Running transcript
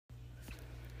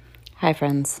Hi,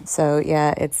 friends. So,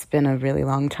 yeah, it's been a really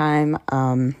long time.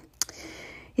 I've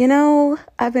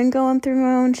been going through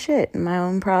my own shit, my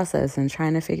own process, and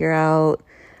trying to figure out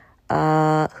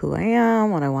who I am,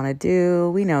 what I want to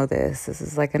do. We know this. This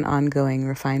is like an ongoing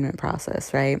refinement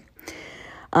process, right?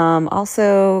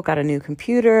 Also got a new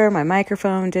computer. My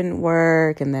microphone didn't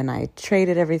work, and then I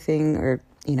traded everything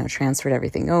transferred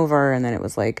everything over, and then it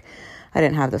was like I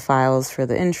didn't have the files for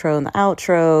the intro and the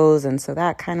outros, and so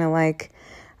that kind of like,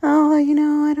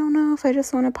 I don't know if I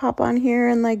just want to pop on here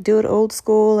and like do it old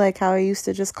school, like how I used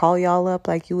to just call y'all up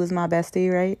like you was my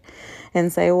bestie, right?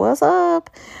 And say, what's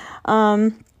up?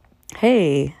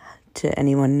 Hey, to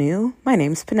anyone new, my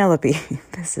name's Penelope.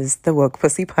 This is the Woke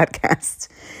Pussy Podcast.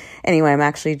 Anyway, I'm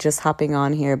actually just hopping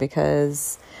on here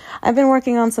because I've been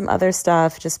working on some other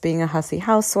stuff, just being a hussy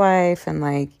housewife and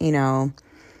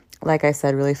like I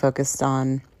said, really focused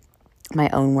on my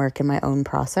own work and my own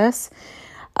process.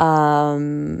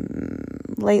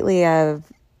 Lately I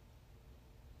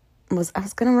was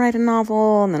going to write a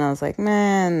novel, and then I was like,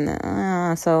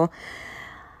 so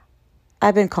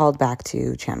I've been called back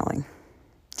to channeling.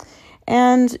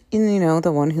 And,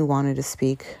 the one who wanted to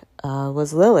speak,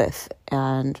 was Lilith,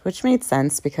 and which made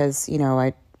sense because,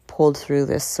 I pulled through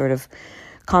this sort of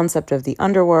concept of the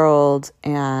underworld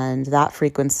and that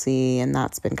frequency, and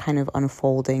that's been kind of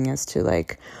unfolding as to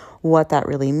like what that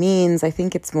really means. I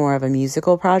think it's more of a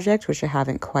musical project, which I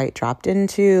haven't quite dropped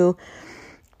into.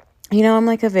 I'm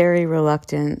like a very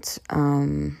reluctant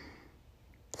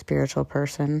spiritual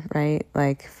person, right?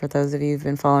 Like, for those of you who've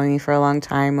been following me for a long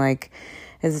time, like,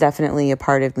 it's definitely a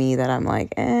part of me that I'm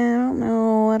like, I don't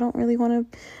know, I don't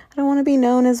want to be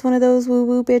known as one of those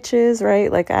woo-woo bitches,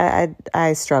 right? Like,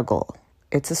 I struggle.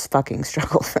 It's a fucking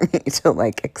struggle for me to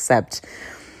like accept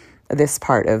this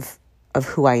part of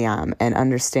who I am and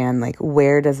understand like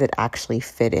where does it actually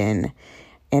fit in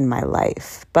my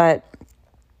life. But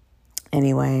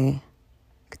anyway,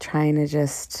 trying to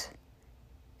just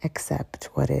accept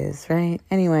what is, right?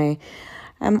 Anyway,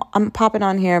 I'm popping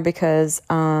on here because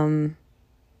when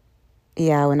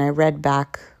I read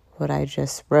back what I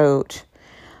just wrote,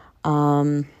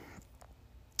 me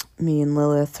and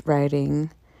Lilith writing,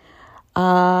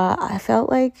 I felt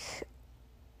like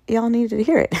y'all needed to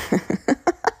hear it.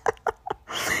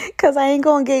 Because I ain't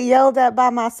going to get yelled at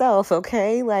by myself,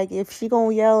 okay? Like, if she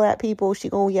going to yell at people, she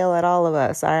going to yell at all of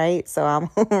us, all right? So I'm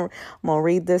going to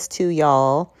read this to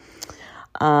y'all.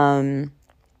 And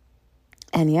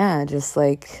yeah, just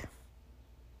like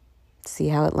see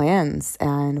how it lands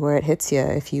and where it hits you.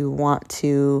 If you want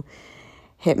to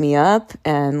hit me up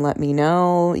and let me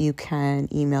know, you can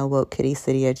email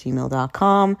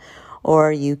wokekittycity@gmail.com,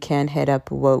 or you can hit up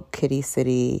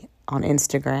wokekittycity on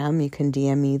Instagram. You can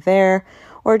DM me there,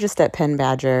 or just at Pen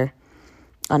Badger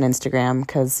on Instagram,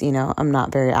 because, I'm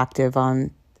not very active on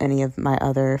any of my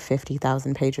other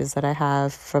 50,000 pages that I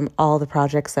have from all the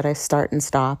projects that I start and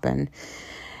stop. And,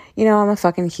 I'm a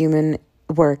fucking human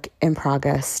work in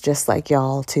progress, just like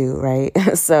y'all too, right?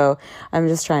 So I'm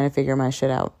just trying to figure my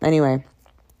shit out. Anyway,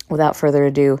 without further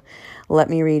ado, let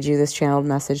me read you this channeled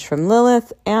message from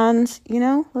Lilith, and,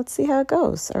 let's see how it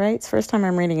goes, all right? It's the first time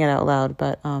I'm reading it out loud,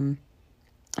 but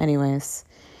anyways.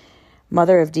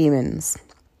 Mother of Demons.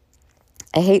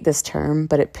 I hate this term,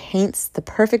 but it paints the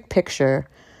perfect picture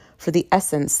for the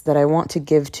essence that I want to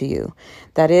give to you.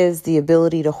 That is the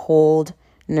ability to hold,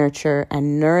 nurture,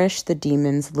 and nourish the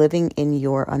demons living in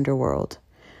your underworld.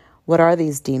 What are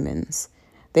these demons?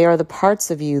 They are the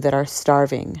parts of you that are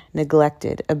starving,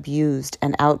 neglected, abused,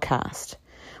 and outcast.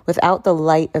 Without the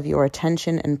light of your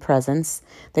attention and presence,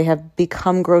 they have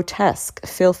become grotesque,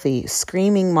 filthy,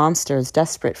 screaming monsters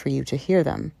desperate for you to hear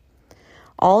them.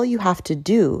 All you have to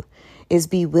do is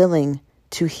be willing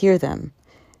to hear them.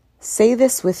 Say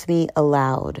this with me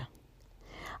aloud.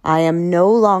 I am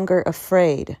no longer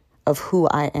afraid of who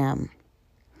I am.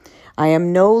 I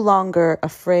am no longer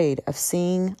afraid of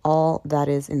seeing all that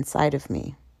is inside of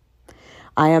me.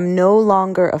 I am no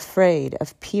longer afraid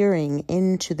of peering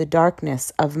into the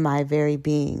darkness of my very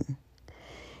being.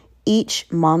 Each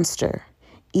monster,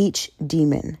 each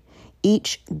demon,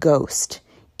 each ghost,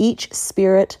 each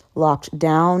spirit locked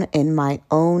down in my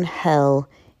own hell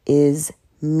is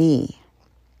me.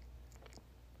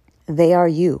 They are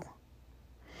you.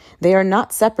 They are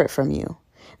not separate from you.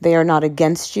 They are not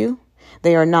against you.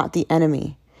 They are not the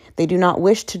enemy. They do not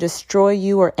wish to destroy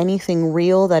you or anything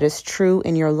real that is true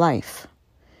in your life.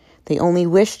 They only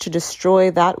wish to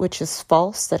destroy that which is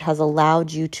false that has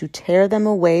allowed you to tear them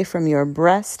away from your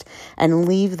breast and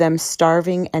leave them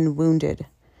starving and wounded.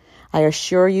 I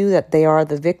assure you that they are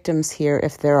the victims here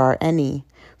if there are any,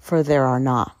 for there are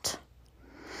not.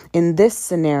 In this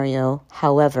scenario,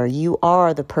 however, you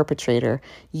are the perpetrator.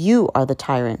 You are the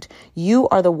tyrant. You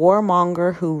are the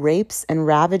warmonger who rapes and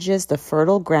ravages the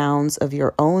fertile grounds of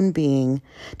your own being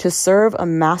to serve a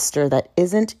master that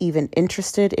isn't even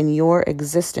interested in your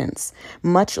existence,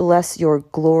 much less your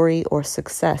glory or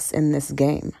success in this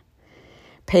game.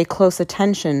 Pay close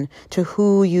attention to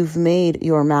who you've made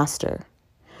your master.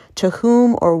 To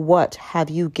whom or what have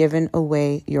you given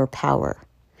away your power?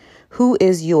 Who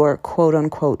is your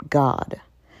quote-unquote God?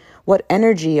 What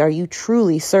energy are you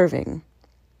truly serving?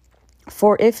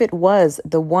 For if it was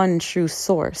the one true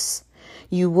source,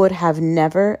 you would have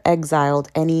never exiled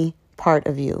any part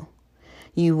of you.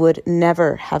 You would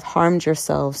never have harmed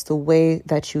yourselves the way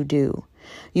that you do.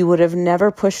 You would have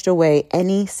never pushed away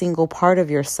any single part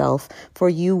of yourself, for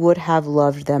you would have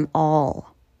loved them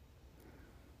all.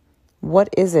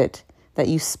 What is it that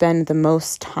you spend the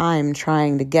most time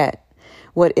trying to get?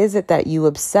 What is it that you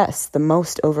obsess the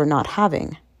most over not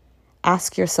having?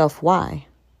 Ask yourself why.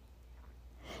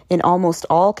 In almost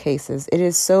all cases, it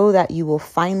is so that you will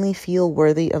finally feel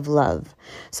worthy of love,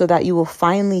 so that you will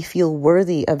finally feel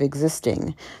worthy of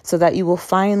existing, so that you will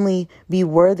finally be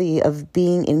worthy of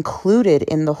being included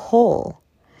in the whole.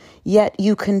 Yet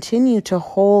you continue to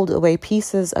hold away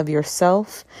pieces of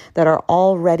yourself that are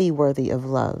already worthy of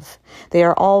love. They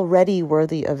are already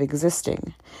worthy of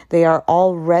existing. They are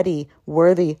already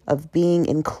worthy of being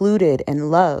included and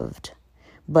loved.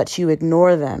 But you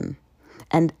ignore them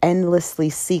and endlessly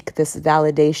seek this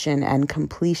validation and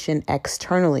completion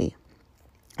externally.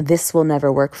 This will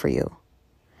never work for you.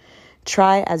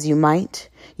 Try as you might,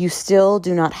 you still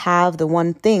do not have the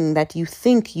one thing that you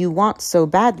think you want so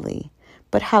badly.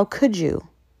 But how could you?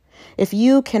 If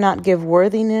you cannot give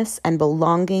worthiness and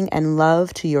belonging and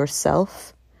love to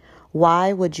yourself,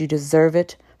 why would you deserve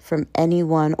it from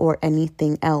anyone or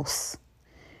anything else?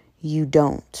 You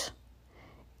don't.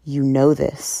 You know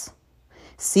this.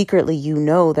 Secretly, you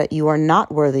know that you are not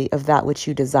worthy of that which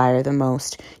you desire the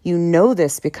most. You know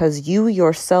this because you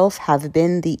yourself have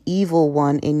been the evil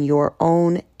one in your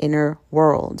own inner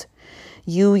world.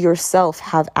 You yourself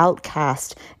have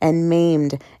outcast and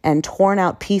maimed and torn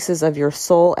out pieces of your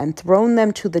soul and thrown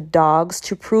them to the dogs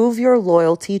to prove your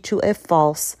loyalty to a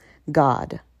false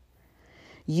god.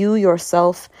 You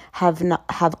yourself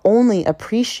have only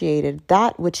appreciated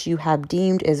that which you have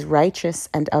deemed is righteous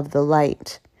and of the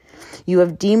light. You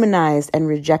have demonized and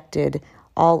rejected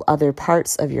all other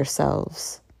parts of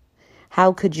yourselves.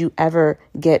 How could you ever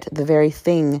get the very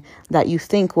thing that you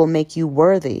think will make you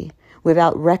worthy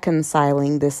without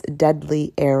reconciling this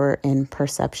deadly error in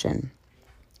perception?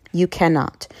 You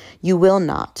cannot. You will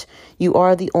not. You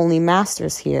are the only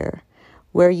masters here.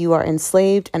 Where you are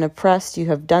enslaved and oppressed, you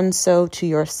have done so to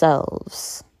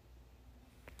yourselves.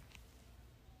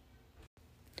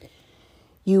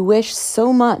 You wish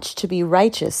so much to be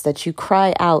righteous that you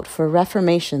cry out for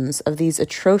reformations of these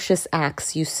atrocious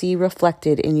acts you see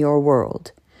reflected in your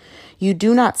world. You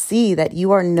do not see that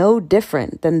you are no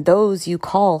different than those you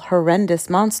call horrendous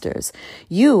monsters.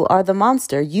 You are the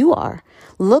monster. You are.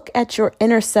 Look at your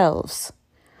inner selves.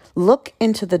 Look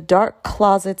into the dark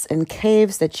closets and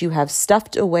caves that you have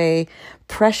stuffed away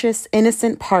precious,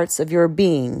 innocent parts of your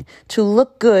being to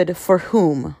look good for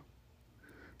whom?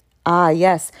 Ah,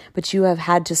 yes, but you have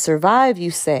had to survive, you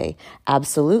say.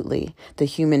 Absolutely. The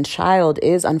human child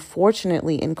is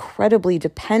unfortunately incredibly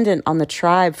dependent on the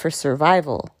tribe for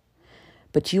survival.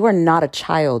 But you are not a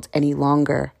child any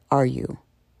longer, are you?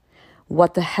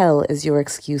 What the hell is your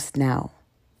excuse now?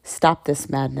 Stop this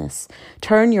madness.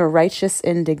 Turn your righteous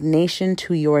indignation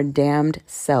to your damned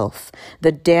self,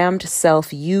 the damned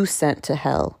self you sent to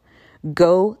hell.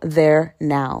 Go there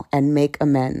now and make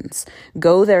amends.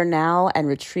 Go there now and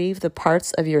retrieve the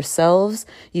parts of yourselves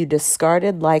you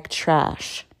discarded like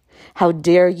trash. How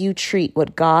dare you treat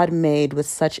what God made with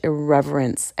such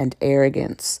irreverence and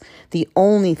arrogance? The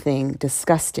only thing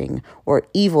disgusting or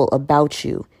evil about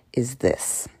you is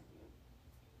this.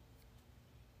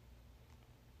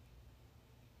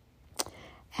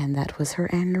 And that was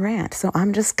her end rant. So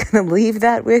I'm just going to leave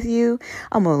that with you.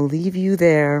 I'm going to leave you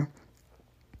there.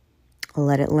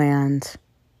 Let it land.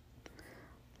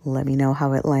 Let me know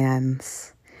how it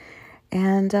lands.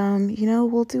 And,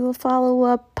 we'll do a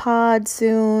follow-up pod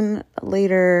soon,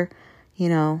 later,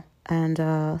 and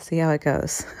see how it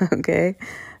goes. Okay?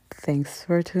 Thanks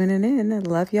for tuning in. I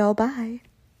love y'all. Bye.